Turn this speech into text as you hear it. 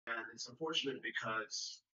it's unfortunate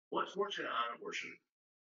because, well, it's fortunate and unfortunate.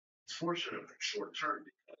 It's fortunate for short term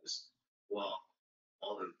because, well,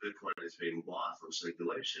 all the Bitcoin is being bought from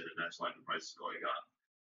circulation, and that's why the price is going up.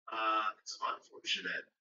 It's unfortunate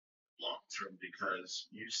long term because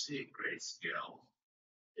you see Grayscale,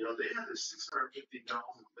 they had this 650,000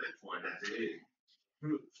 Bitcoin that they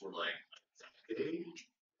approved for like a decade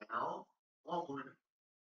now. All going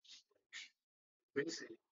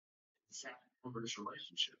basically exact inverse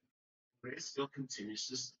relationship. Grayscale continues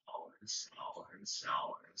to sell and sell and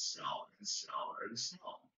sell and sell and sell and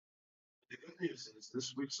sell. The good news is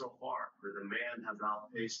this week so far, the demand has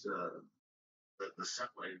outpaced the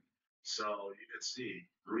selling. So you can see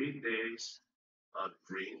 3 days of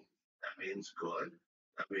green. That means good.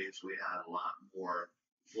 That means we had a lot more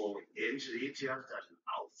flowing into the ETF than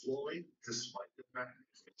outflowing, despite the fact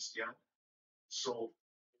that it's down. So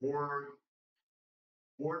four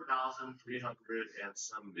thousand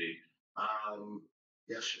 370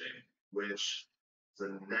 yesterday, which the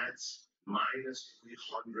net minus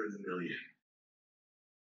 300 million.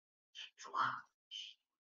 It's a lot.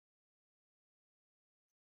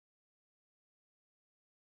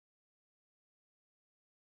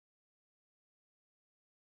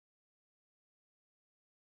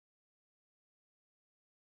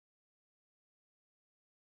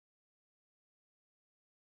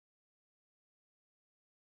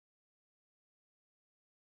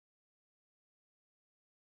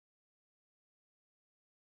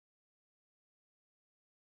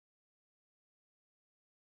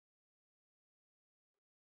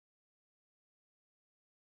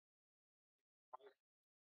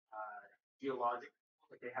 Geological,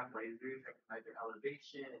 like they have lasers that can measure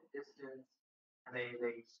elevation and distance, and they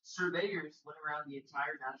surveyors went around the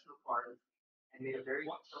entire national park and made a very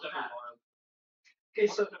detailed map. Okay,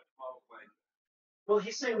 so well,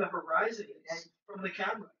 he's saying the horizon and from the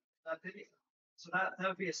camera, that video. So that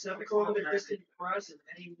would be a 7 kilometer distant horizon,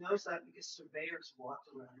 and he knows that because surveyors walked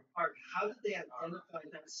around the park. How did they identify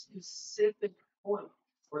that specific point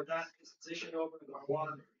or that position over the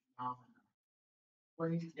water?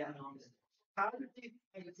 Yeah. How did they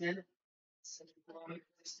identify 7 kilometer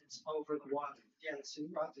distance over the water? Yeah, it's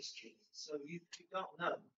in Rogers case. So you don't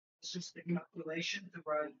know. It's just the calculation to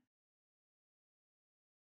write.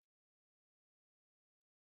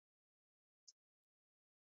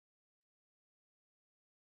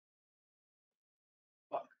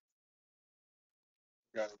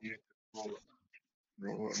 Gotta get roll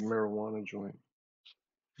a marijuana joint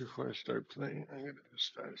before I start playing. I gotta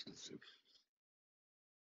start this.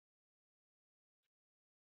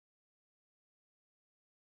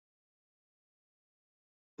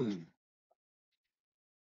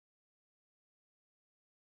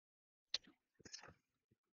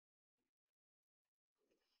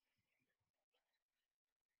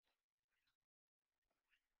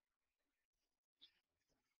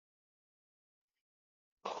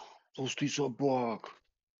 Толстый собак.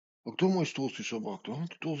 А кто мой толстый собак? Да?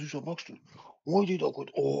 Ты толстый собак, что ли? Ой, ты так вот.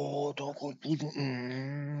 О, так вот.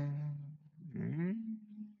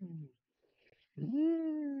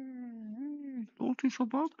 Толстый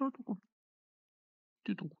собак, да, такой.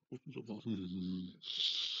 Ты такой толстый собак.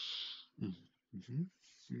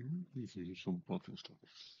 Собак, что ли?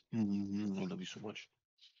 I love you so much.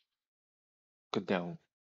 Get down.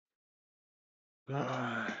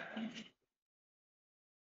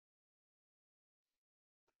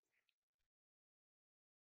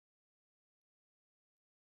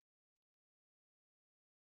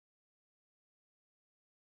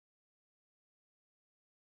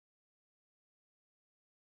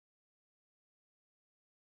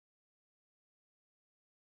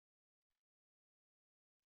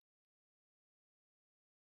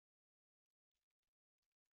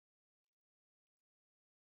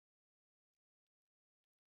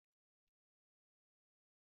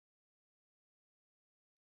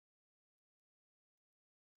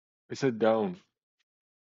 I said down.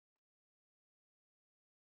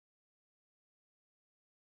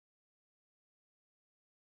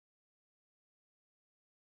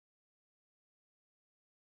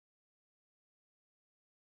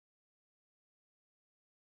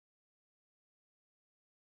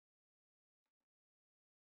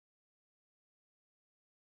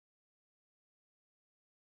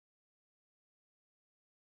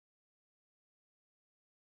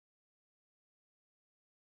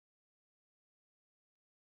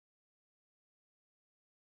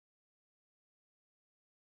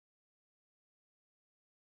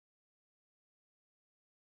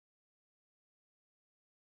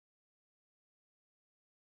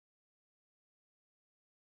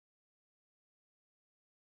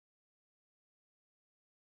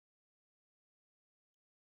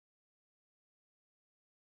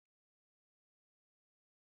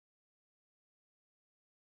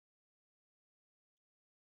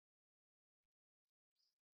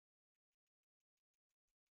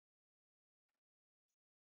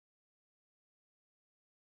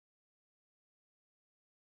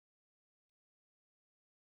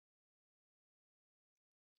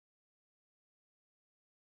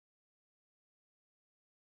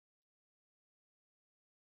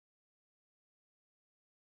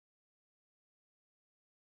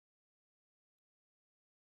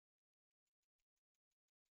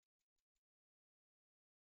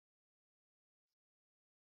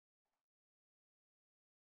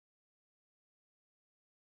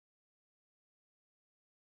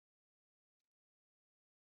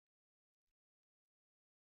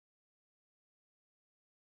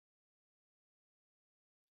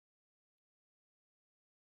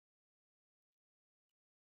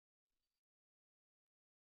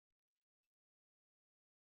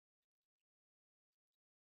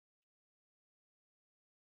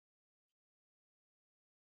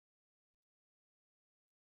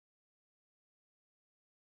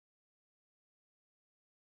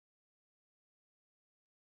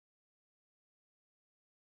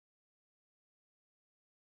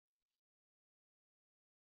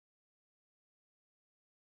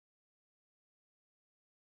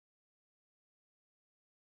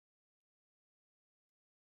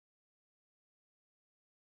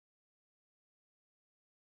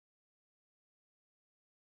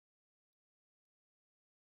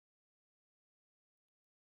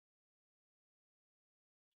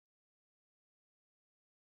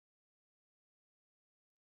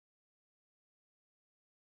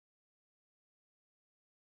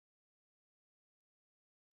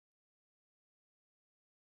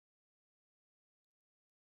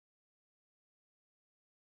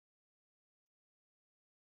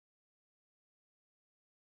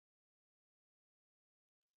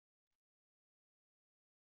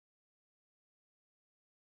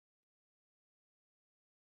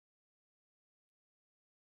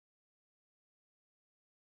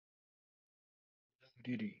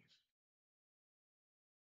 Diddy.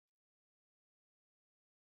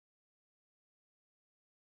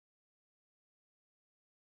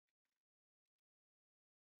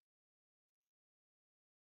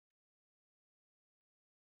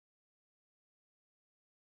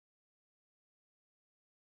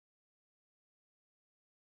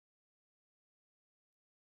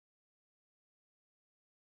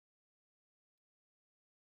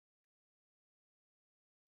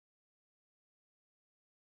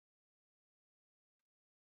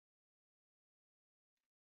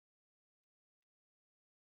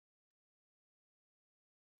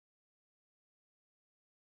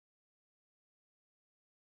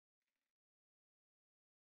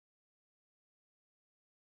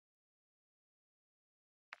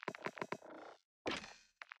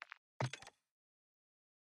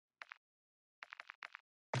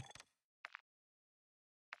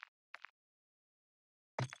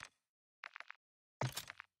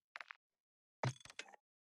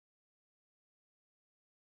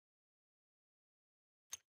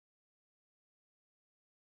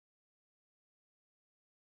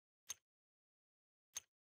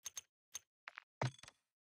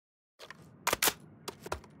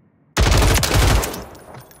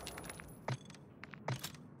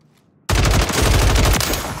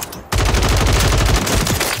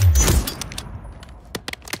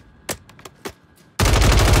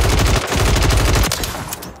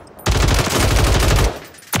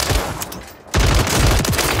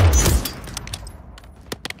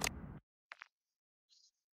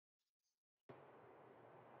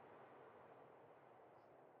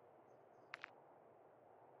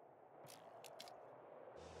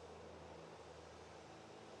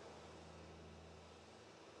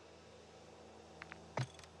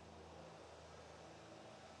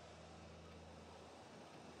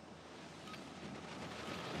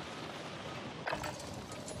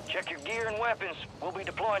 Check your gear and weapons. We'll be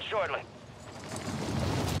deploying shortly.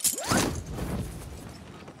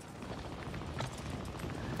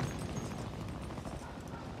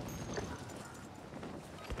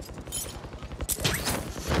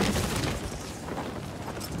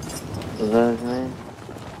 Is that his name?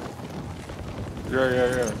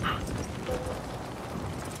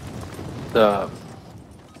 Yeah.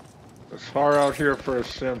 It's far out here for a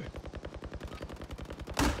sim.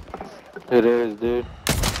 It is, dude.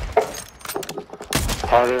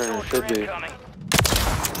 Harder than it should be. Incoming.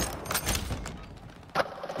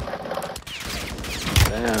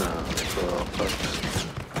 Damn, bro.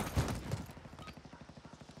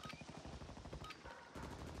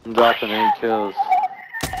 I'm dropping 8 kills.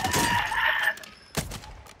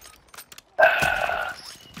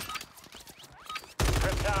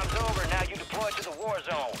 Trip time's over. Now you deploy to the war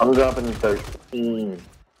zone. I'm dropping 13.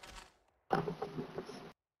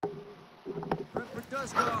 Ripper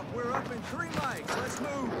dust off. We're up in 3 mics. Let's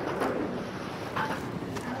move.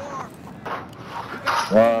 You are. We got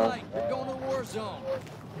the green light. We're going to the war zone.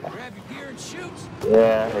 Grab your gear and shoot.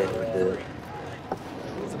 Yeah, I hate this.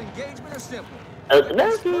 Rules of engagement are simple.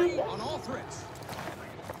 That's Free on all threats.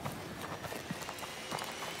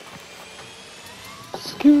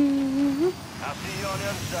 I'll see you on the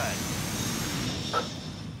other side.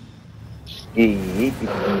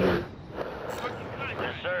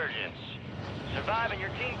 Resurgence. Survive and your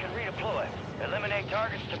team can redeploy. Eliminate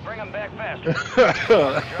targets to bring them back faster.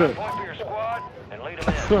 Drop point for your squad and lead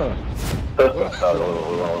them in.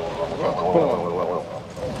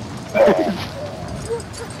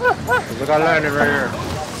 Look, I landed right here.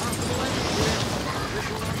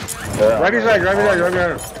 Right beside you, right behind you.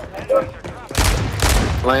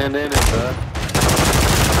 Land in it, bro.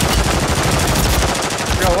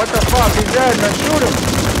 Yo, what the fuck? He's dead, man. Shoot him.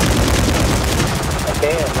 I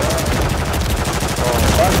can't, bro.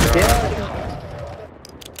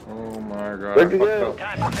 Oh my god. Where'd I you fucked go? up.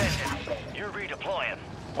 Time for vengeance. You're redeploying.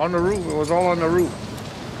 On the roof. It was all on the roof.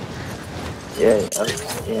 Yeah.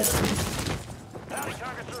 Bounty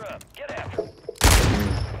targets are up. Get after.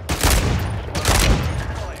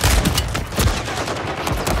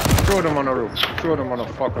 Shoot him on the roof. Shoot him on the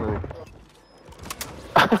fucking roof.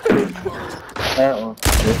 That one.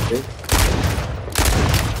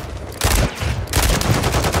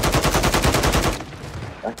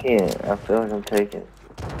 I can't. I feel like I'm taking.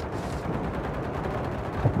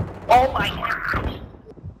 Oh my god!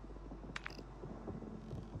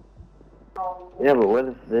 Yeah, but what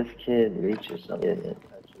if this kid reaches something and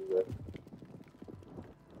touches it?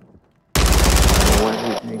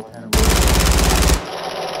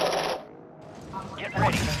 Get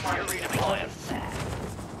ready. You're redeploying.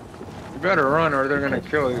 You better run or they're gonna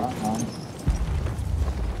kill you. Uh-huh.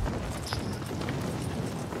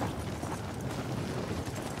 5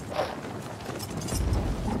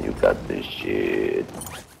 Got this shit.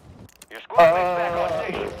 Your squad mates back on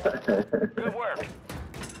station. Good work.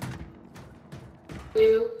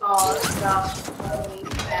 You are not going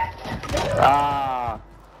back. Ah!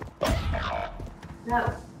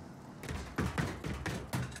 No.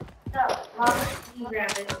 No, Mama, you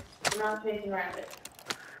grab it. I'm not chasing rabbits.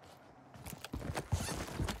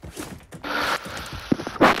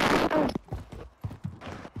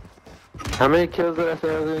 How many kills did I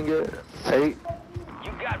say I was gonna get? 8? You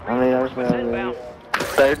got How many hours reinforcements did I inbound. get?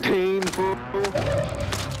 13, fool.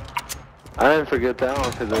 I didn't forget that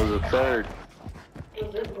one because it was the 3rd.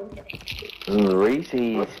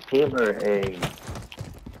 Reese's peanut egg.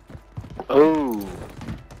 Ooh.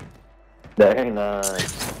 Very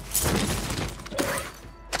nice.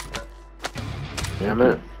 Damn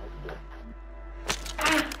it.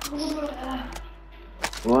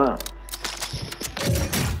 What?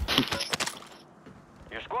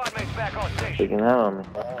 Your squad mates back on station. Sticking out on me.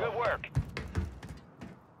 Good work.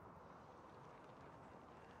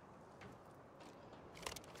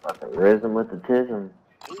 Fucking rhythm with the tism.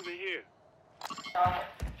 Moving here.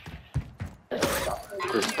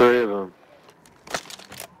 There's 3 of them.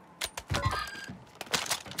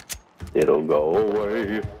 It'll go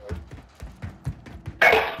away.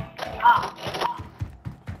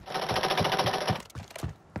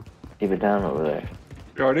 Keep it down over there.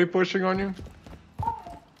 Yo, are they pushing on you?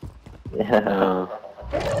 Yeah.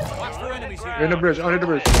 Watch for enemies here. In the bridge, under the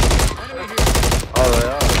bridge. Enemy here. Oh, they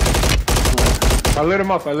are. I lit him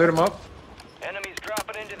up, I lit him up. Enemies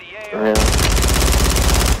dropping into the AO. Yeah.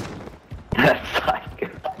 That's like...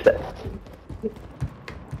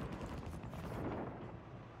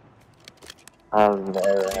 I've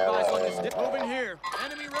never Keep eyes on this. had Moving here.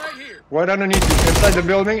 Enemy right here. Right underneath you. Inside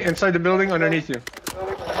the building, underneath you.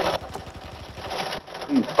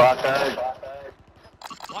 you fucker.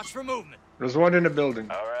 Watch for movement. There's one in the building.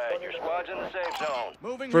 All right, your squad's in the safe zone.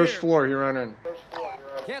 Moving First here. floor, he ran in.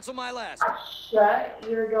 Cancel my last. Shut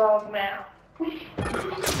your dog mouth. We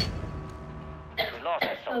lost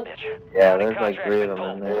this son of a bitch. Yeah, Bounty there's like contract's 3 of been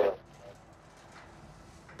them in pulled.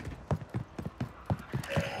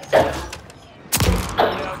 there.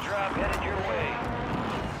 Scout drop headed your way.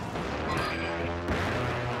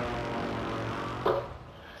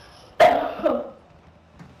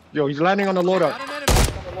 Yo, he's landing on the loadout. Got an enemy.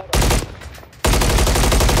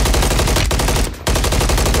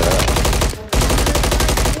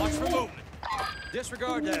 Watch for movement.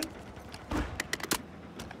 Disregard that.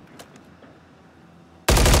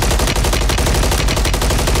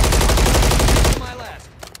 Cancel my last.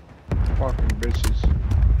 Fucking bitches.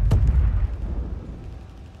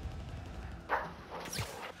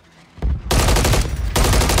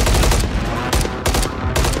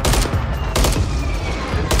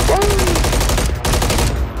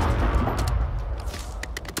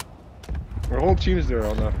 Our whole team's there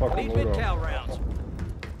on that fucking Need loadout. mid-cal rounds.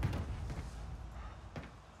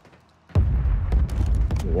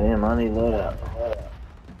 Damn, I need loadout.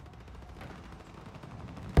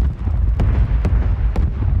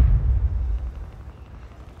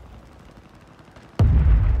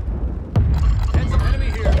 Heads up,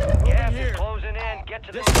 enemy here. Moving Gas here. is closing in. Get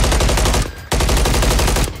to the...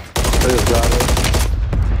 Who's got it?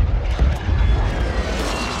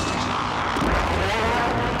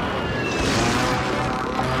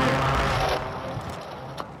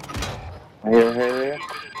 Here.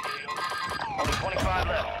 Only 25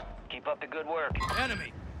 left. Keep up the good work.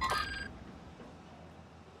 Enemy.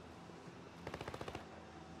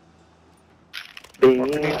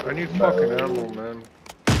 I need fucking ammo, man.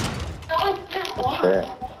 Shit.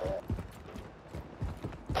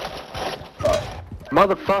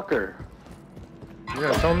 Motherfucker.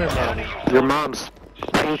 Yeah, tell me about it. Your mom's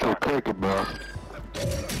teeth will take it, bro.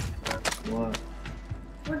 What?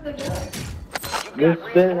 Where'd they go? Just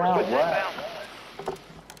spit it out, what?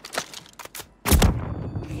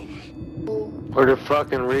 Where the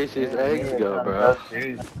fucking Reese's eggs go, bro?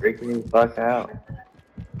 Freaking me fuck out.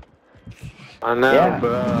 I know,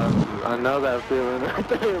 bro. I know that feeling right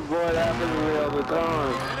there, boy. It happens to me all the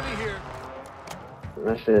time. Enemy here.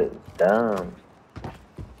 That shit's dumb.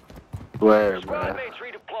 Where, Squad bro? mates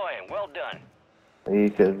redeploying. Well done. You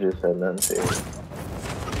could have just said nothing to it.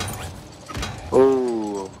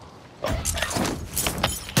 Ooh.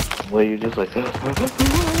 Well, you just like... Cluster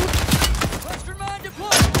mine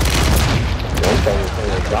deployed. Don't tell me to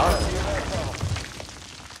got him.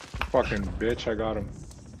 Fucking bitch, I got him.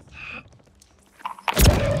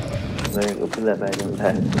 There you go, put that back in the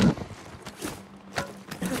bag.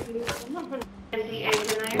 Empty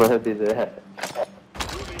eggs in there. What is that?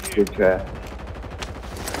 Good try.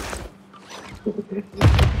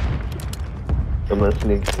 Someone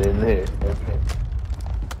sneaks in there.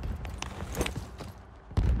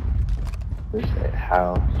 Where's that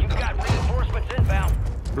house? You've got reinforcements inbound.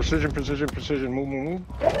 Precision, precision, precision. Move, move, move.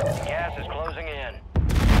 Gas is closing in.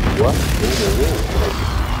 What?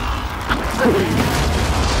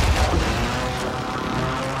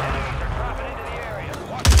 Enemies are dropping into the area.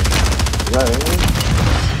 Watch Is that anyone?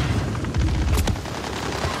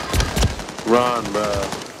 Run, bro.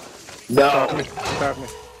 Stop me. Stop me.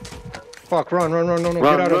 Fuck, run, run, run, no, no,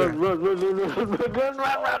 get out of there. Run.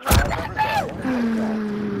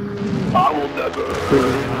 I will never.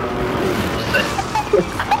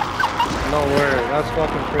 No way, that's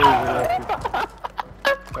fucking crazy,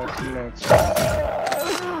 Lucky. That's nuts.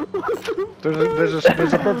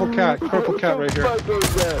 There's a purple cat right here.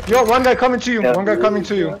 Yo, one guy coming to you, one guy coming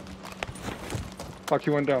to you. Fuck,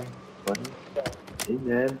 he went down. He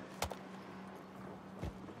dead.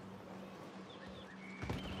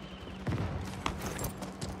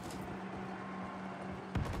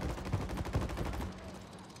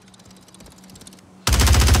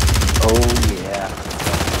 Oh yeah.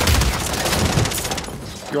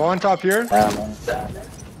 Yo, on top here.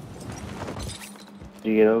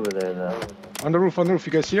 You get over there though. On the roof, you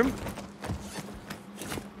guys see him?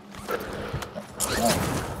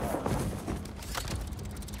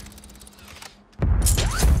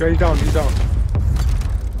 Yeah, he's down, We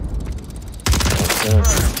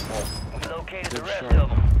located the rest of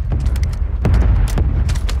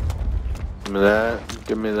them.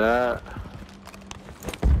 Give me that.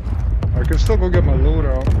 I can still go get my loot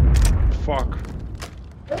out. Fuck.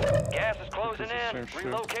 Gas is closing in. Same shit.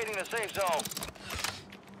 Relocating the safe zone.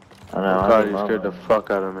 I know. I thought you scared the fuck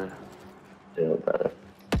out of me. Still better.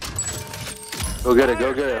 Go get it.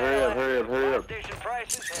 Hurry up. Station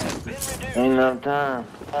prices have been reduced. Ain't enough time.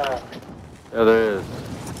 Yeah, there is.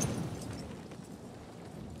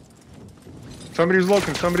 Somebody's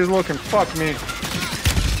looking. Fuck me.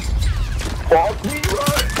 Fuck me,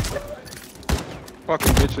 right?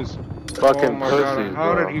 Fucking bitches. Fucking oh my pussies, god,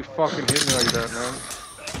 how bro. did he fucking hit me like that, man?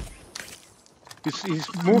 He's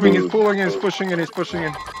moving, he's pulling in, he's pushing in.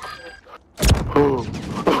 Oh,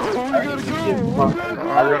 I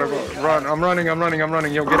gotta go. Run, I'm running.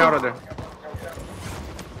 Yo, get out of there.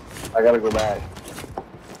 I gotta go back.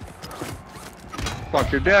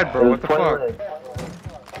 Fuck, you're dead, bro. What the fuck?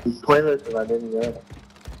 He's pointless and I didn't get it.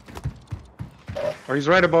 Oh, he's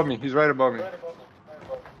right above me.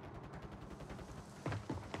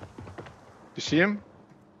 You see him?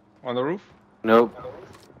 On the roof? Nope.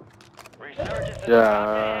 Resurgence is Yeah,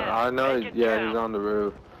 dropping in. I know. Take it Yeah, down. he's on the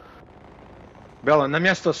roof. Bella, на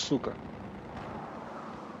место, сука.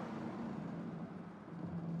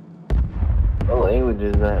 What language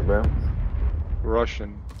is that, bro?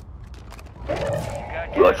 Russian.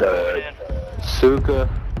 Got gas going in. Suka.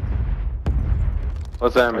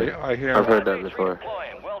 What's that mean? I hear I've him. heard that before.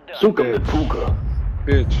 Redeploying. Well done. Suka Matuka.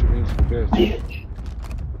 Bitch, it means bitch.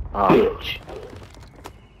 Bitch.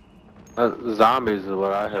 Zombies is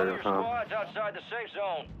what I heard Your it from. squad's outside the safe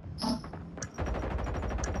zone.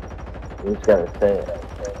 You just gotta say it.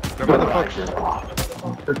 The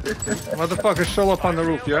motherfuckers still up on the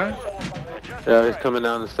roof, yeah? Yeah, he's coming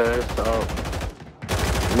down the stairs. Oh.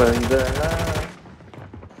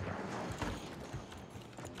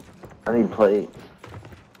 I need plates.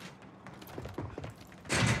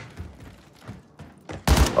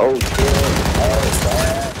 Oh shit.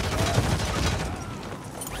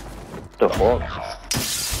 The fuck?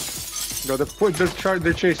 No,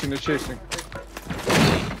 they're chasing.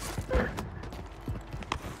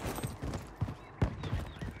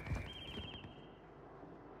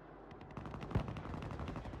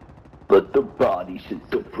 But the body's in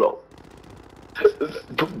the bro.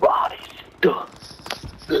 The body's in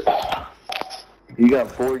the... You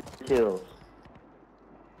got 4 kills.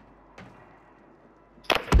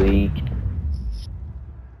 Weak.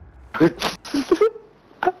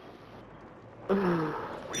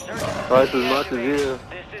 Twice as much as you.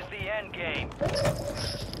 This is the end game.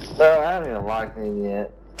 No, I haven't even locked in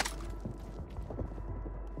yet.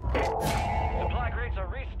 Supply crates are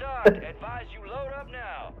restocked. Advise you load up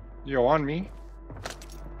now. Yo, on me.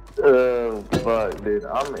 Oh, fuck, dude.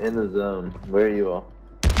 I'm in the zone. Where are you all?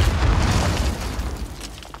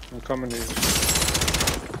 I'm coming to you.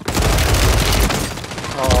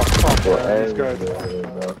 Oh, fuck, man, these guys.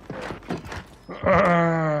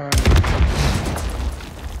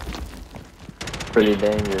 Pretty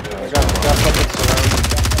dangerous. I got fucking surrounded.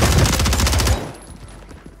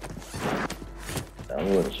 I'm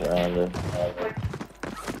getting surrounded.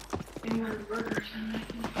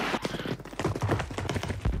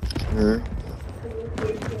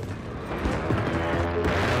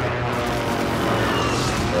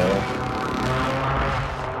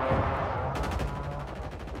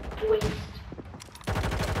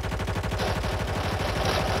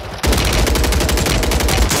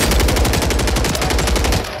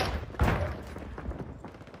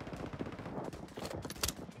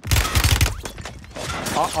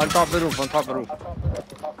 On top of the roof, on top of the roof.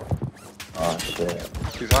 Oh shit.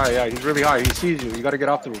 He's high, yeah, he's really high. He sees you. You gotta get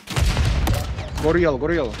off the roof. Go to yellow, go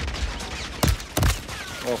to yellow.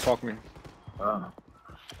 Oh, fuck me. Oh.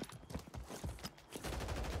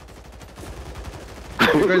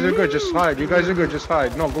 You guys are good, just hide. You guys are good, just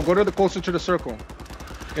hide. No, go to the closer to the circle.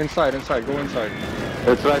 Inside, go inside.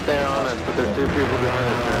 It's right there on us, but there's 2 people behind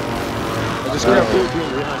us, man. Just There's grab 2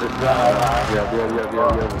 people behind us.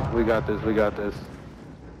 Yeah. We got this.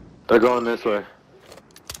 They're going this way.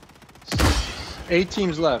 8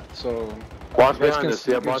 teams left, so... Watch you guys behind us.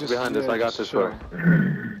 Yeah, watch behind us. I got this chill. way.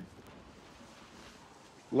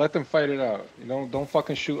 Let them fight it out. You know, don't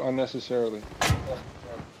fucking shoot unnecessarily.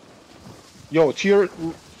 Yo, to your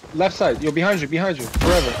left side. Yo, behind you.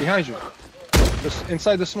 Forever, behind you. Just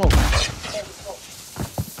inside the smoke.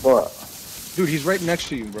 What? Dude, he's right next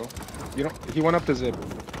to you, bro. You know, he went up the zip.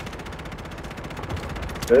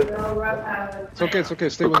 It's okay.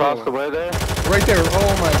 Stay with me. Across the way there? Right there.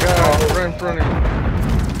 Oh my god. Right in front of you.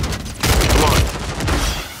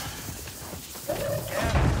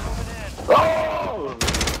 Oh!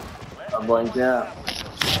 I'm going down.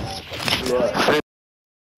 Yeah.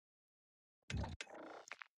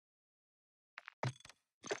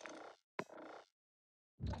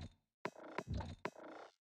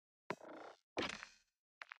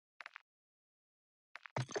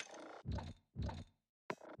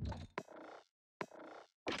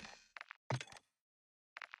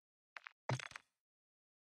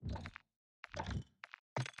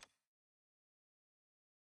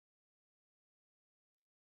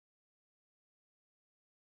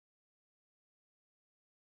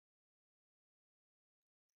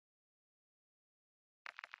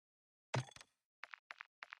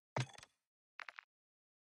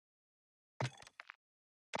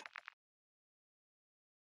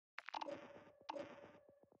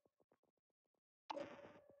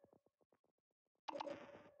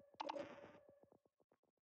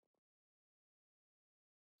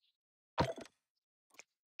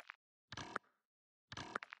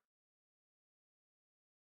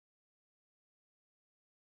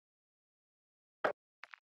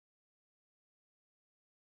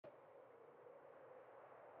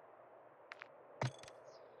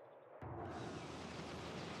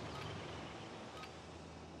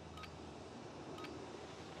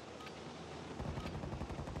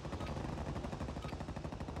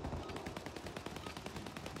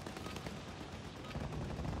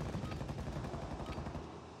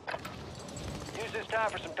 Use this time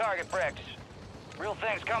for some target practice. Real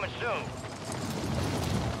thing's coming soon.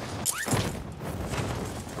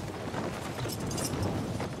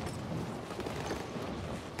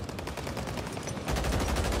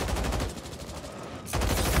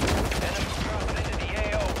 Enemies dropping into the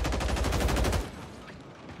AO.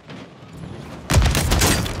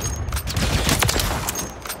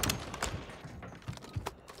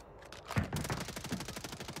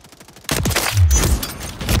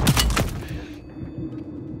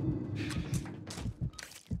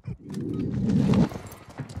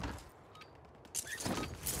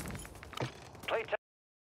 Play time.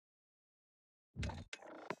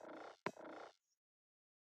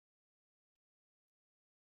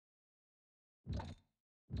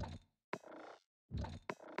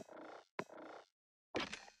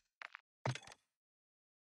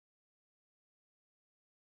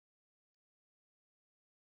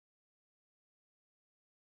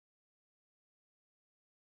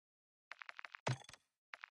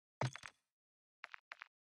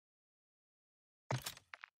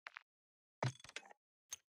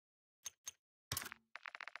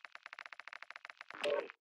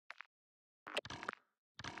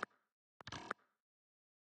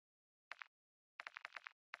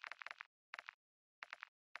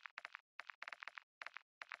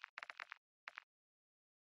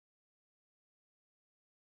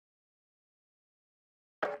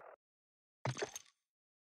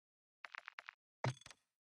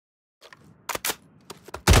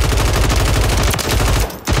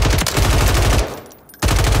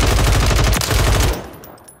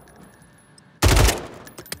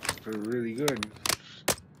 They're really good.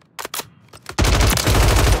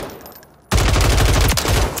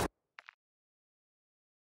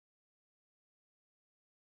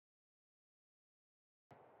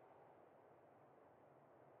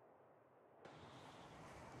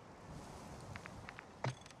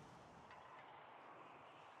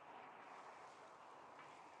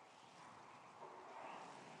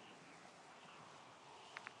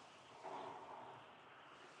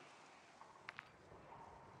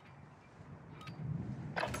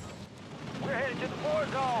 We're headed to the war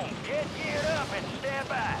zone. Get geared up and stand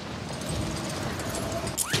by.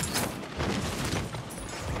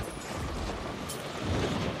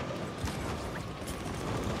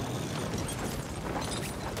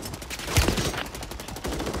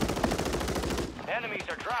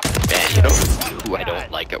 who I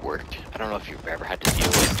don't like at work. I don't know if you've ever had to deal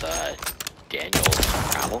with Daniel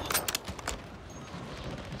Travel.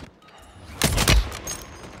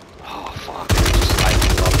 Oh fuck! I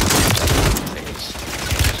love his face.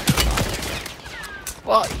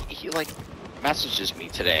 Well, he like messages me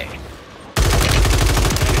today.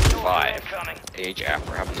 5 age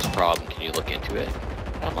after having this problem. Can you look into it?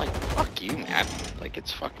 And I'm like, fuck you, man. Like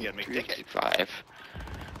it's fucking 3:55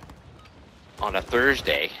 on a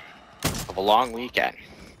Thursday of a long weekend.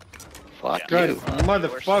 Fuck Good you.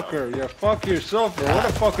 motherfucker. Yeah, fuck yourself, bro. What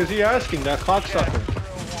the fuck is he asking, that cocksucker?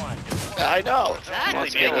 I know. Exactly, He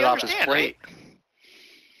wants to man. get it We off his understand, plate.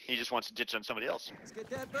 He just wants to ditch on somebody else. Let's get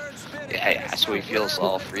that bird spinning. Yeah, so he feels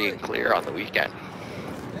all free and clear on the weekend.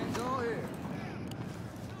 Things all here.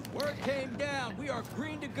 Word came down. We are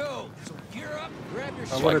green to go. So gear up, grab your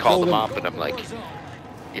So I called him up and I'm like,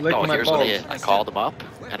 Lick oh, my here's what balls. I called him up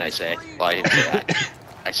and I said, well, I didn't say that.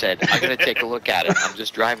 I said, I'm going to take a look at it. I'm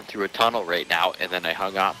just driving through a tunnel right now. And then I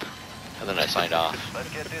hung up. And then I signed off.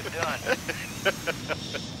 Let's get this done.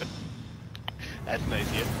 That's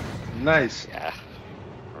nice, yeah. Nice. Yeah.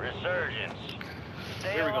 Resurgence.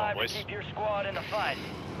 Stay Where we going, alive boys? to keep your squad in the fight.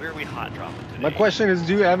 Where are we hot dropping today? My question is,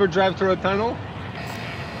 do you ever drive through a tunnel?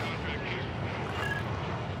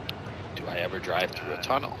 Do I ever drive through a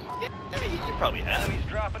tunnel? Yeah, I mean, you probably have. Enemies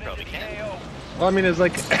dropping Probably into can. KO. Well, I mean, it's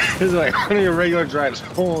like one of your regular drives.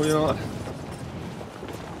 Oh, you know.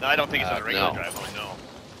 No, I don't think it's on a regular no. drive home, no.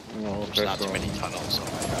 No, There's not too many tunnels. So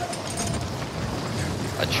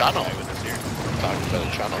a tunnel? With us here. Talking about a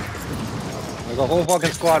tunnel. There's a whole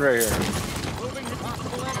fucking squad right here. moving to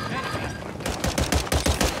possible enemy.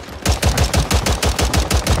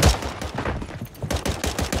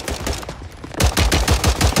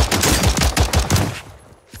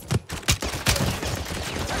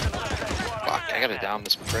 Fuck, I gotta down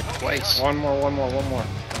this prick twice. One more.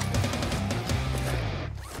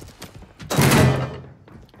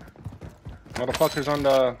 Motherfuckers on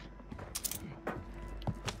the.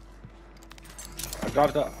 I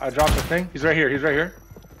dropped the thing. He's right here. Yeah,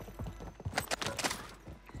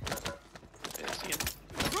 see him.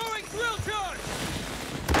 Throwing drill charge.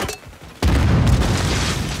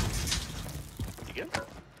 You good?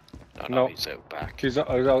 No, No. he's out back. He's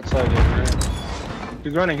outside. Yeah.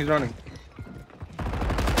 He's running.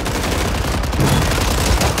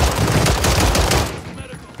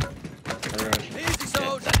 Easy,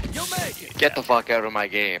 soldier. You'll make it. Get the fuck out of my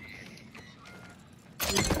game.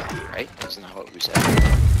 Right? Isn't that what we said?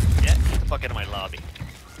 Yeah, get the fuck out of my lobby.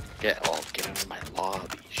 Get out of my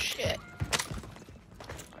lobby. Shit.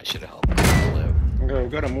 I should have helped people out. Okay, we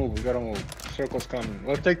gotta move. Circle's coming.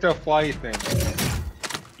 Let's take the fly thing.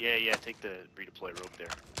 Yeah, take the redeploy rope there.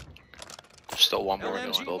 There's still one more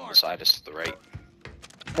LMG going over beside us to the right.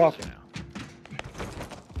 Fuck. Yeah.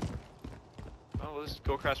 Well, let's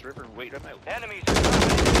go across the river and wait them out. Enemies.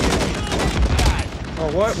 Oh,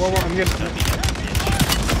 what? I'm getting.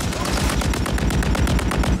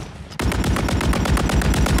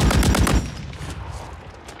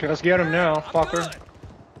 Okay, let's get him now, fucker.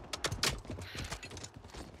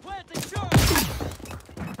 Planting charge.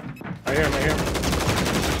 I hear him.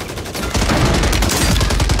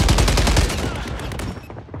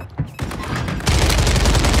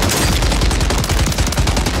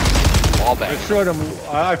 Wall I bang. shot him.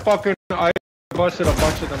 I busted a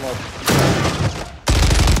bunch of them up.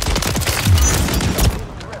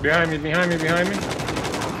 Behind me.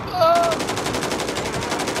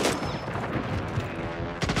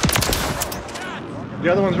 The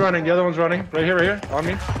other one's running. Right here, on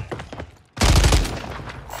me.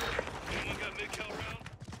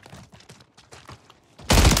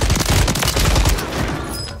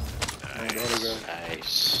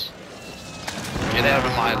 Nice. Get out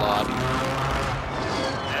of my lobby.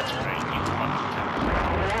 That's right, you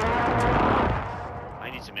fucking cunt. I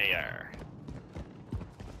need some AR.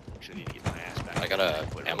 Actually, need to get my ass back. I got a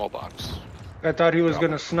ammo box. I thought he was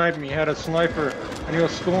gonna snipe me. He had a sniper, and he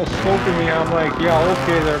was scoping me. I'm like, yeah,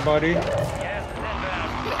 okay there, buddy.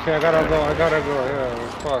 Okay, I gotta go. Yeah,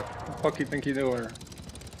 fuck. What the fuck you think you doing?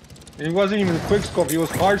 And he wasn't even quick scope. He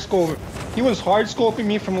was hard scoping. He was hard scoping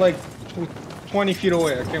me from like 20 feet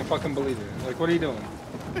away. I can't fucking believe it. Like, what are you doing?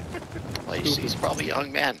 Well, he's probably a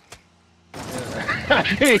young man. Yeah.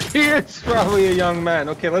 He is probably a young man.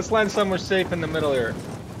 Okay, let's land somewhere safe in the middle here.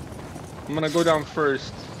 I'm gonna go down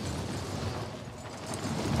first.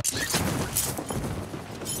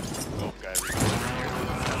 Oh, guy, Be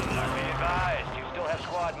advised, you still have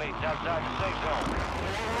squad mates outside the safe zone.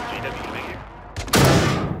 JW, come in here.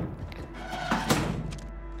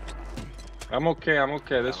 I'm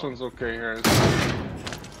okay. This one's okay here.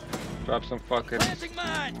 Drop some fucking Planting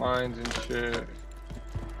mine. mines and shit.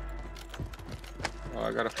 Oh,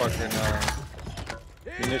 I got a fucking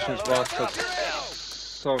munitions box. That's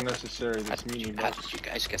so necessary. This mini How box. did you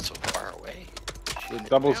guys get so far away? The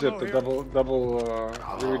double zip, the double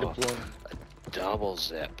redeploy. Double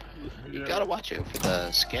zip. You Yeah. gotta watch out for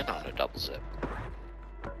the skin on a double zip.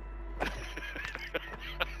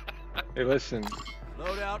 Hey, listen.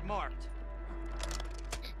 Loadout marked.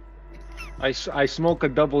 I smoke a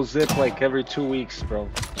double zip like every 2 weeks, bro.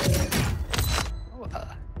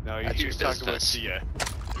 No, That's he your was talking about business. Tia.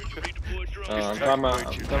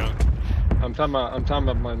 I'm talking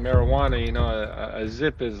about my marijuana. You know, a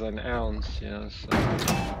zip is an ounce. You know, so.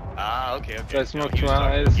 Ah, okay, okay. So I smoke No, he two was talking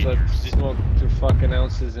about ounces. getting I your zip. smoke 2 fucking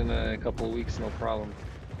ounces in a couple of weeks, no problem.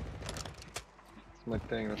 That's my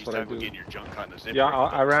thing. That's He's what I talking about do. getting your junk caught in a zipper. Yeah,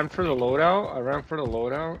 I ran for the loadout. I ran for the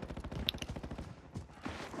loadout.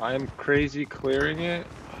 I am crazy clearing it.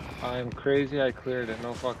 I am crazy. I cleared it.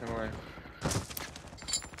 No fucking way.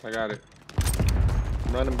 I got it.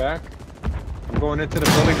 I'm running back. I'm going into the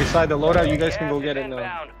building beside the loadout. You guys can go get it now.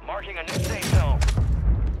 Inbound, marking a new safe zone.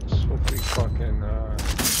 Just hopefully fucking.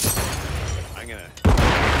 I'm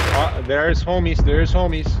gonna. There's homies. There's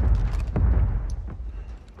homies.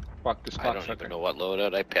 Fuck this I don't cocksucker. Oh, even know what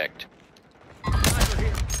loadout I picked. Sniper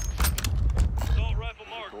here. Assault rifle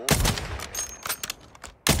marked.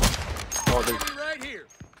 Oh, they Enemy right here.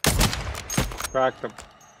 cracked them.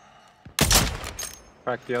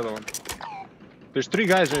 Cracked the other one. There's 3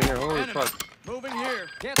 guys right here. Holy Enemy. fuck. Moving here.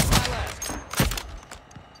 Cancel my last.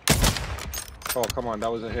 Oh, come on. That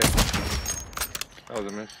was a hit. That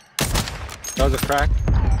was a miss. That was a crack.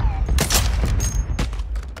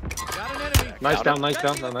 Got an enemy. Nice down, nice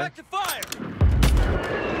down. Taking No, nice. effective fire.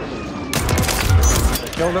 I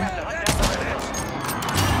killed him.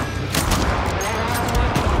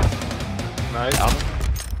 Nice.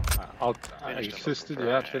 I assisted.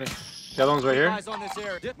 Yeah, finished. The other one's right here. Eyes on this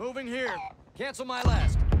area. Moving here. Cancel my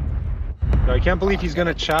last. Yo, I can't believe he's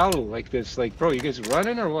gonna chow like this. Like, bro, you guys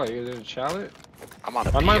running or what? You gonna chow it? I'm on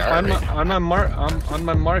a On PR my right now. on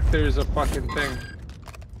my mark. There's a fucking thing.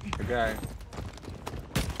 A guy.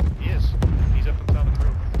 He is. He's up on top of the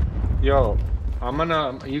roof. Yo, I'm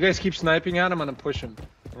gonna. You guys keep sniping at him. I'm gonna push him.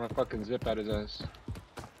 I'm gonna fucking zip at his ass.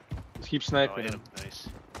 Just keep Oh, I sniping hit him. him. Nice.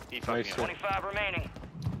 He fucked Nice me up. 25 remaining.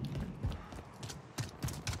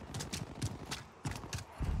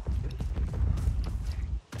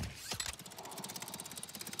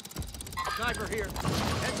 Sniper here.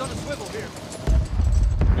 Heads on a swivel here.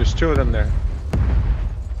 There's 2 of them there.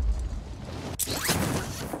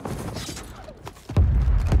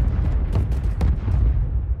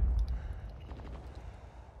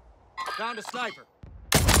 Found a sniper.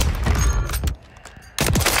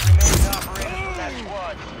 Remaining operators from that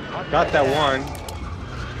squad. Hunt Got that them down. one.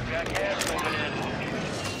 Got gas moving in.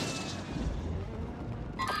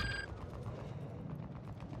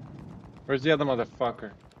 Where's the other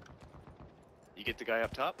motherfucker? You get the guy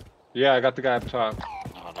up top? Yeah, I got the guy up top.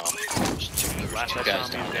 No, no. There's two Last I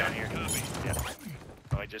guys saw him, down he was there. down here. Yeah.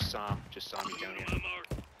 Oh, I just saw him. Just saw me down here.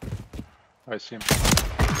 I see him.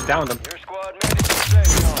 Downed him. Your squad made it to the safe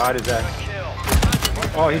zone. Got his ass. Good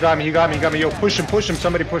kill. Oh, he got me. He got me. He got me. Yo, push him. Push him.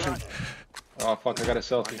 Somebody push him. Oh fuck! I got a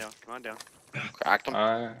Come on selfie. down. Come on down. Cracked him.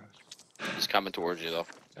 I He's coming towards you though.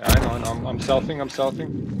 know. I'm selfing. I'm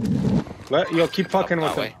selfing. Yo, keep fucking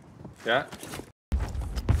Up with that him. way. Yeah.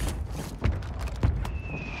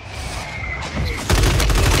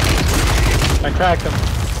 I cracked him.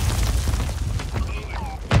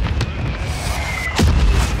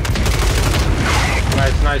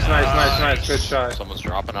 Nice. Good shot. Someone's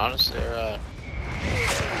dropping on us there.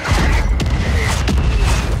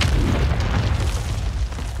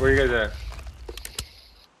 Where you guys at?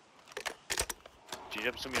 Did you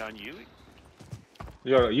have somebody on you?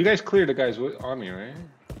 Yo, you guys cleared the guys on me, right?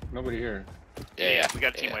 Nobody here. Yeah. We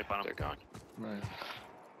got a team yeah, wipe on 'em. They're gone. Nice.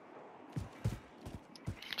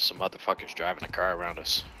 Some motherfuckers driving a car around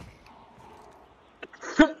us.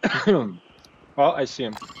 Oh, I see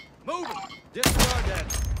him. Moving. Disregard that.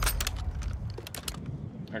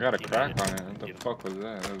 I got a Get crack it. on it. What the Get it. fuck was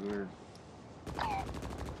that? That was weird.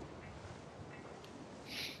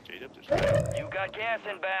 J-Dub, there's a guy. You got gas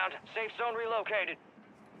inbound. Safe zone relocated.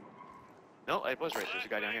 No, I was right. There's a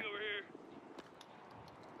guy down here.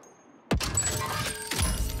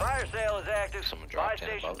 Fire sale is active. Someone Buy dropped in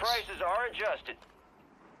station above us. prices are adjusted.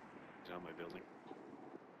 He's on my building.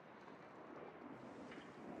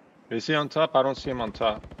 Is he on top? I don't see him on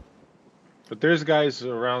top. But there's guys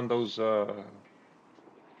around those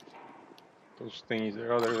thingies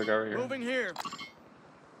there. Oh, there's a guy right here. Moving here.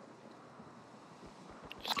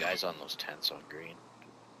 There's guys on those tents on green.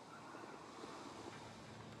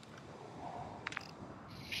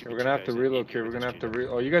 should We're be gonna two have to guys in relocate. here We're with gonna us, have to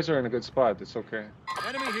J-Dub. oh, you guys are in a good spot. It's okay.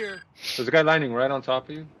 Enemy here. There's a guy landing right on top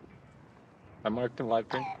of you. I marked him live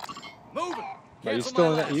ping. Moving. But he's Cancel still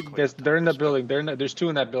my in that. last. They're in that building. There's two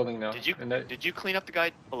in that building now. Did you clean up the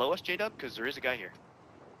guy below us, J-Dub? Because there is a guy here.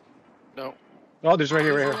 No. Oh, there's right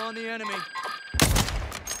here, right Visual here. on the enemy.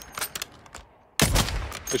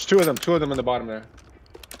 There's two of them in the bottom there.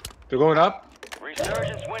 They're going up.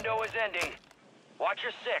 Resurgence window is ending. Watch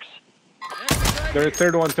your six. Enemies right There, here.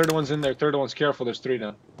 third one's in there. Third one's careful. There's three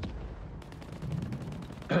now.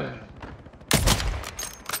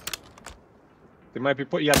 They might be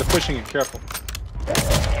they're pushing you. Careful.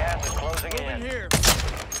 Gas is closing Moving in. here.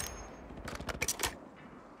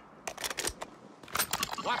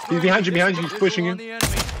 Watch He's for behind you, enemy. He's Visual pushing on you. the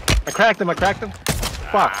enemy. I cracked him.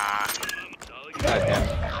 Fuck. God damn.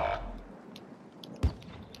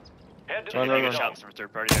 Head to No, the no, I no. got shots from a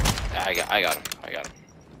third party there. I got him.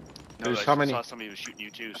 No, There's I how many? saw somebody was shooting you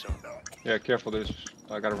too, so. Yeah, careful.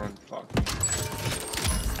 I gotta run. Fuck.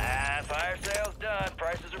 Fire sales done.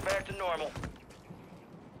 Prices are back to normal.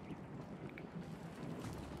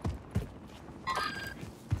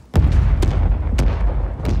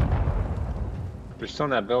 They're still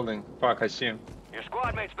in that building. Fuck, I see him. Your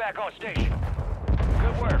squad mate's back on station.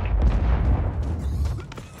 Good work.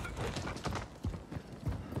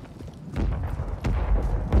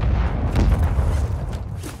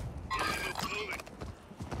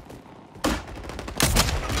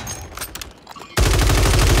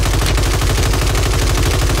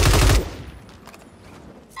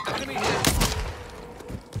 Enemy here.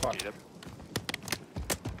 Fuck. J-Dub.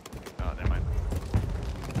 Oh, never mind.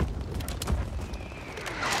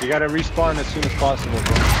 You gotta respawn as soon as possible,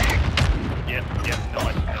 bro. Yep. No,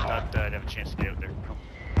 I thought I'd have a chance to get out there.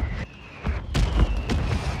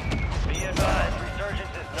 Be advised, resurgence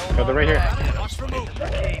is no Yeah, they're right here. active. Watch for This is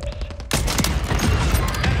movement. for keeps.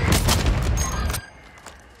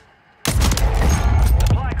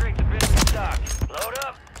 Supply crates have been restocked. Load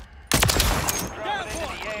up. Down Dropping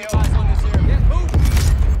one. into the Keep AO. eyes on this area. Move.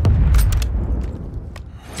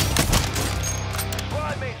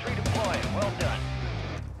 Squad mates redeploying. Well done.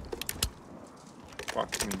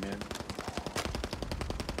 Fuck me, man.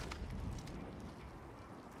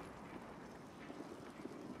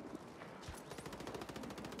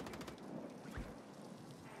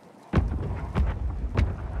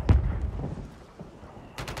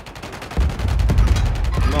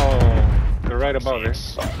 No, they're right above it.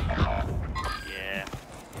 Yeah.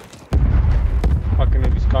 Fucking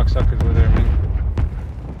these cocksuckers were there,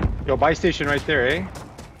 man. Yo, buy station right there, eh?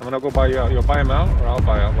 I'm gonna go buy you out. Yo, buy him out, or I'll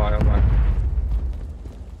buy.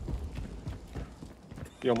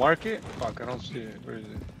 Yo, mark it? Fuck, I don't see it. Where is it?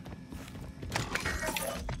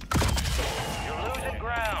 You're losing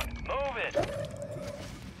ground. Move it.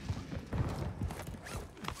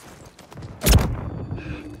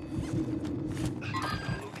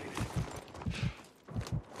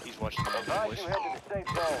 He's watching the Advise boys. you head to the safe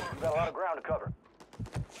zone. You've got a lot of ground to cover.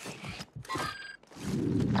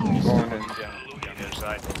 Going in. Down the other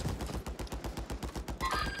side.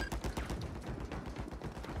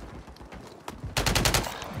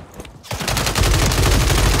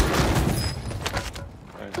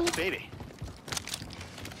 Nice. Ooh, baby.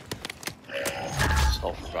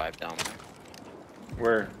 Self-revive down there.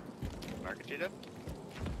 Where? Mark it, J-Dub.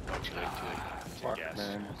 Too late. Fuck, Gas.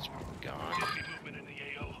 man. It's gone.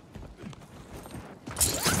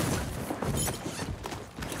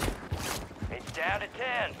 It's down to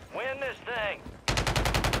 10. Win this thing.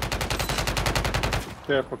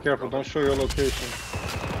 Careful. Don't show your location.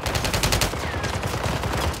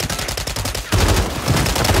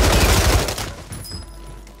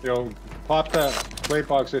 Yo, pop that plate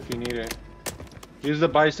box if you need it. Use the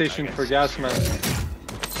buy station for gas mask.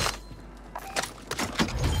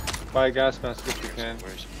 Buy a gas mask if you can.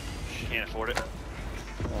 Where's Can't afford it.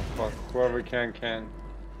 Oh fuck, whoever can.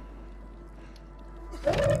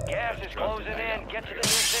 Gas is closing in. Get to the new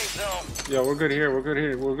safe zone. Yeah, we're good here.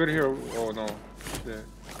 Oh no. Shit.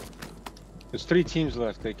 There's 3 teams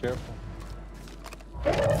left, stay careful.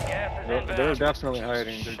 Gas is They're inbound. definitely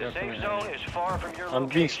hiding. The safe zone is far from your I'm location.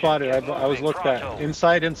 being spotted. Get I was moving. looked at. Pronto.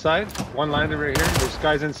 Inside. One landed right here. There's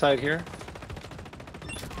guys inside here.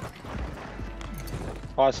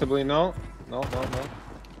 Possibly no. No.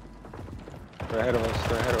 They're ahead of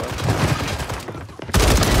us.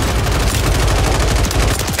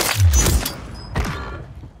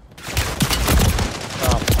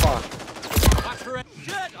 Oh fuck. Watch for enemy.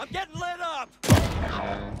 Shit, I'm getting lit up.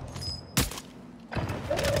 Man.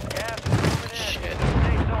 Gas is moving in. Shit.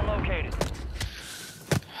 Safe zone located.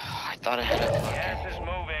 I thought I had a Gas is fucking.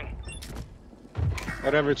 moving.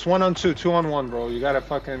 Whatever, it's 1-on-2, 2-on-1, bro. You gotta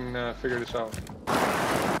fucking figure this out.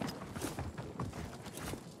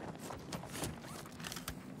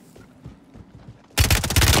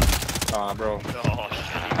 Ah, bro. Oh,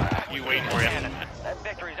 you wait for it. That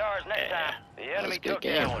victory's ours next time. The enemy good took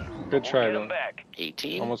game. that one. Good try, Get though. them back.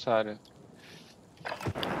 18? Almost had it.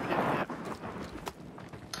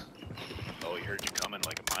 Oh, he heard you coming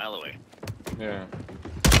like a mile away. Yeah.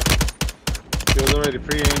 He was already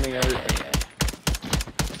pre-aiming everything.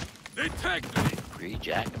 They take me.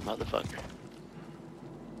 Pre-jack motherfucker.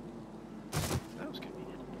 That was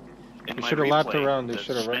convenient. In You my should have lapped replay, around. You the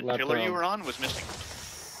should have cement lapped pillar you around. were on was missing.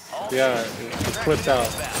 Yeah, it flipped out.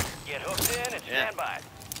 Get hooked in and stand by.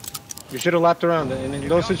 You should have lapped around. And in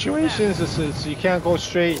those situations, it's you can't go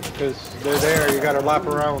straight because they're there. You gotta lap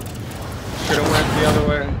around. Should have went the other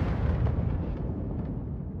way.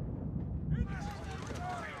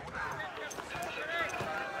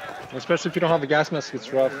 Especially if you don't have a gas mask,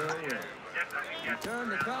 it's rough. Return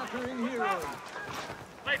the conquering hero.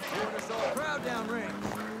 Doing us all proud downrange.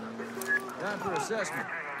 Time for assessment.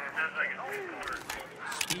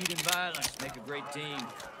 Speed and violence make a great team.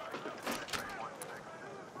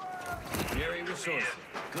 Very resourceful.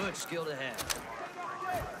 Good skill to have.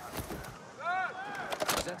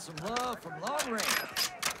 Present some love from long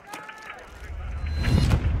range.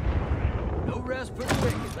 No rest for the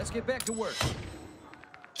wicked. Let's get back to work.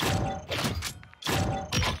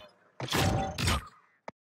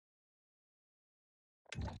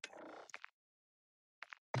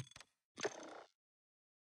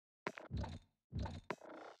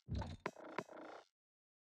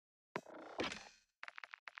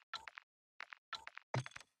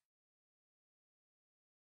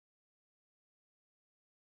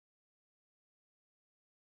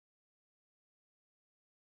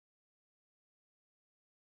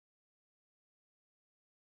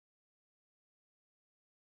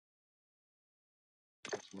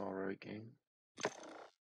 It's an alright game.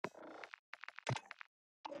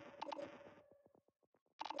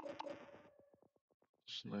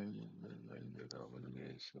 Just 9 days.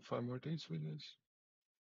 5 more days with this.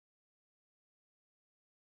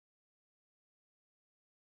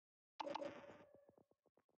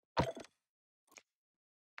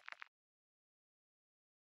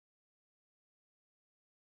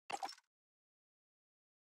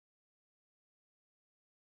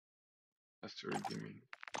 That's the right game.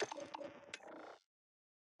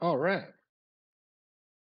 All right.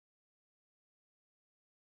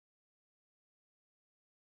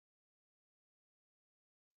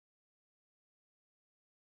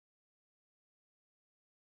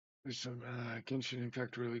 There's some Genshin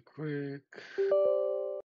Impact really quick.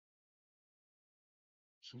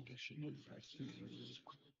 Some Genshin Impact.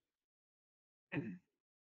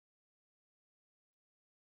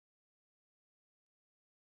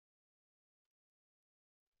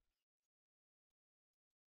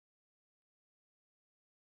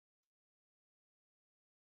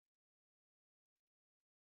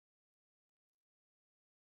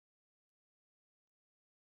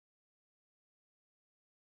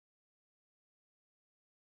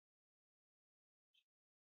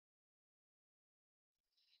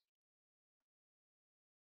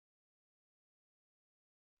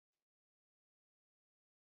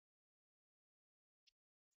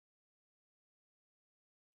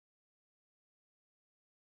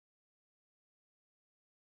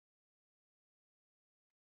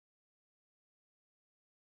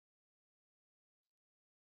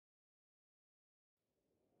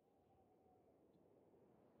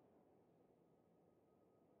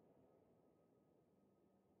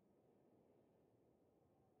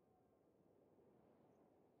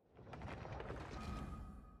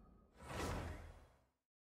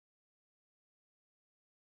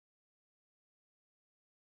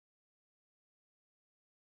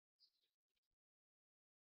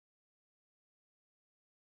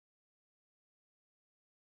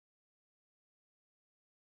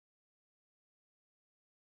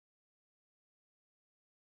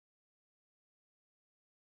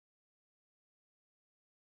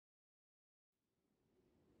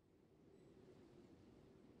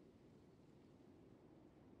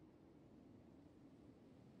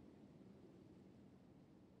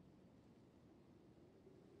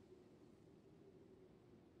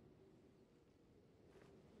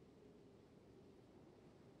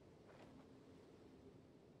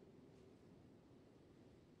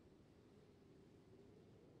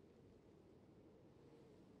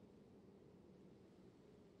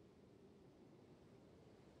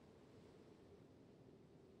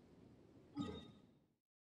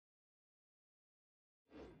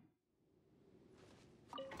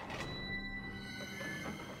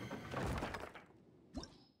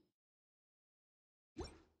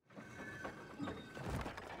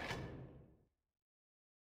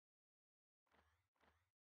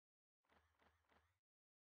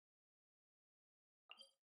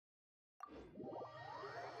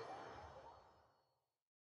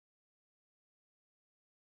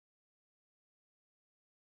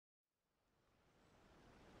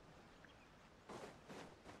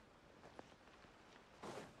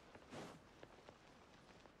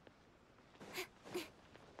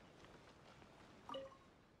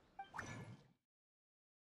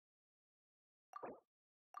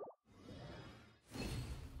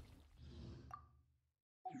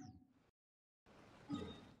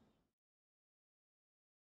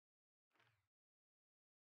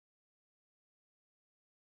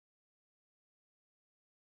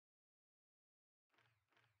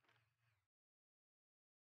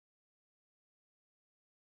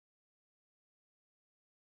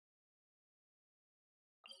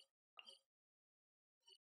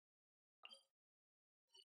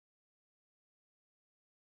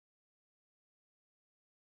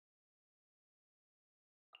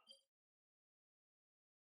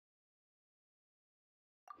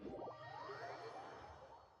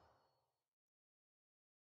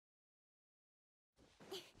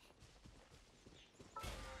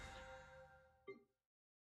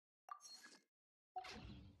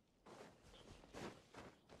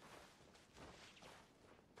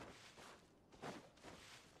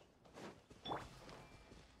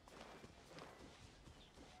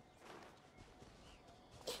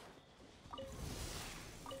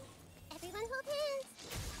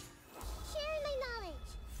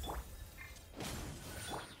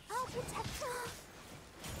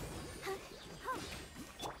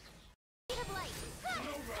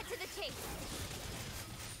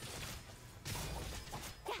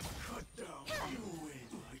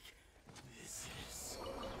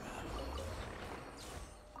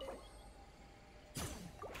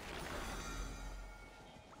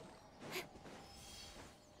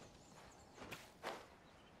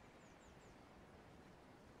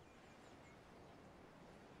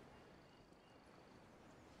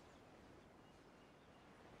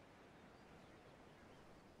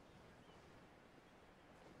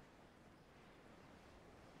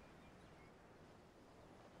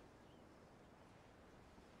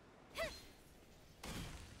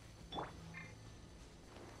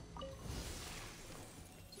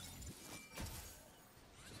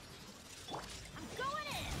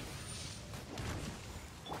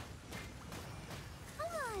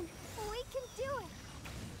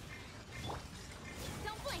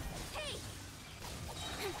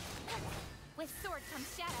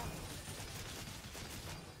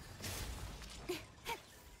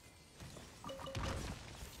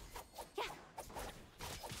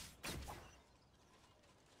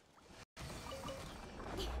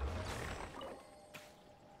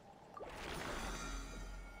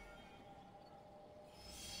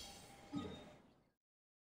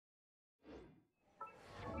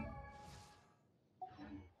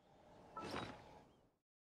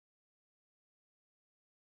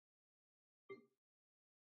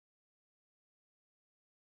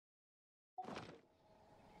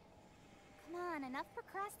 on, enough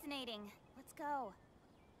procrastinating. Let's go.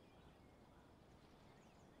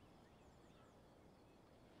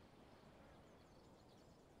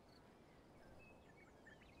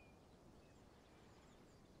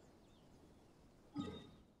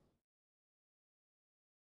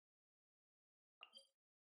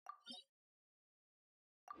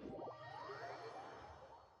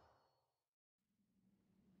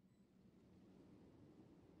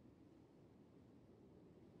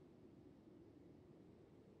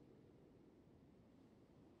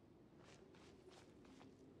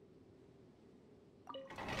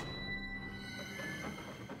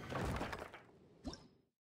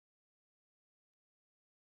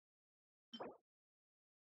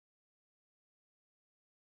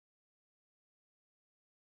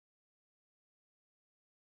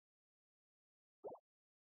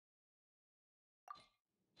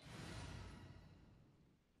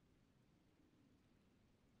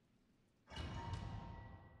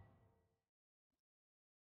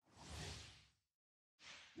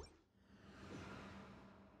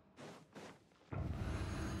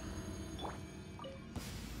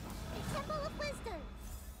 Temple of Wisdom.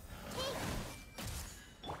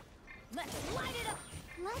 Let's light it up.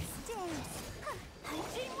 Let's dance.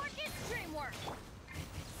 Teamwork is dreamwork.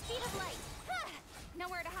 Speed of light.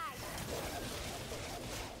 Nowhere to hide.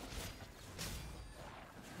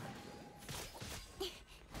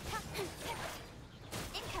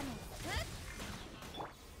 Incoming.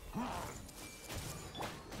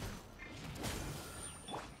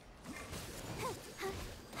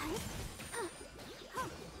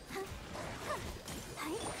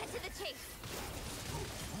 Cut to the chase.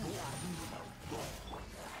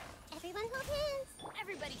 Everyone hold hands.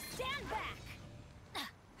 Everybody stand back.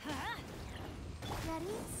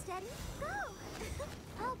 Ready, steady, go.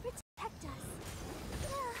 I'll protect us.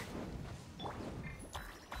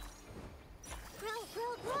 Grow,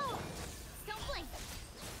 grow, grow. Don't blink.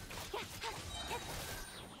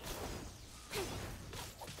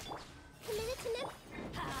 Committed to live.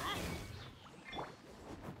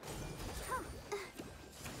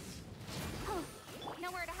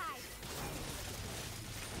 Nowhere to hide.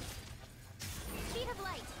 Speed of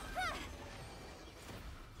light.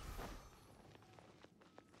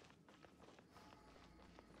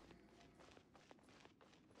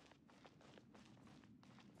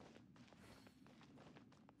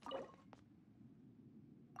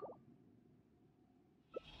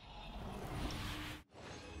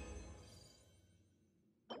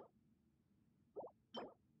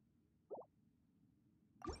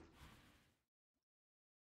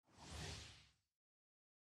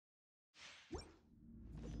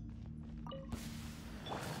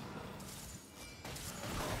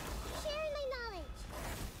 Sharing my knowledge.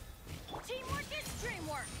 Teamwork is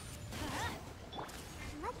dreamwork.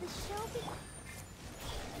 Let the show be.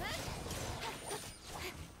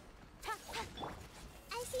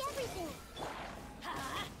 I see everything.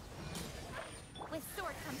 With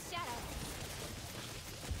sword comes shadow.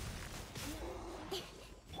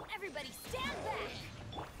 Everybody stand back.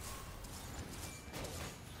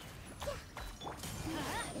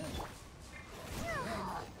 No!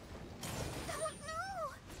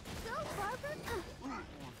 Go, Barber!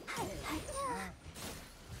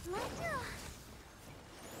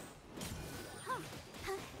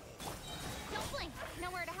 Don't blink!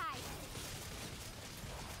 Nowhere to hide.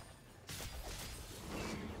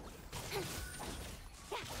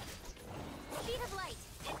 Speed of light.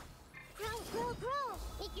 Grow, grow, grow!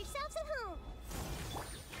 Make yourselves at home.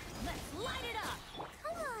 Let's light it up!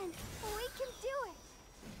 Come on! We can do it!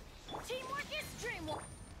 Teamwork is dreamwork!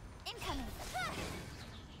 Incoming!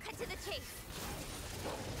 Cut to the chase!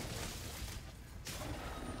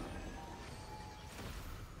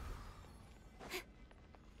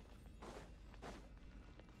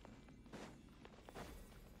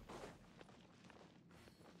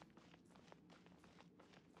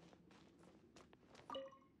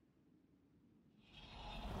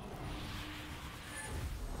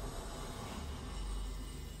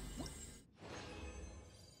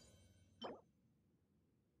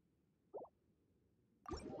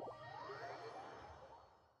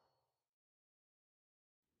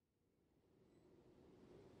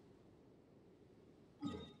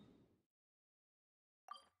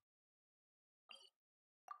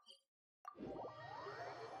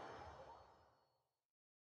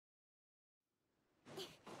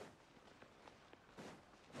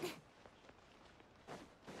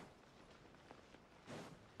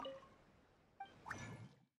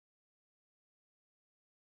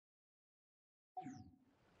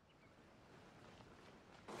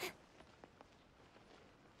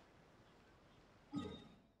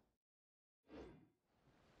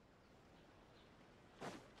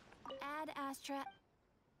 Astra.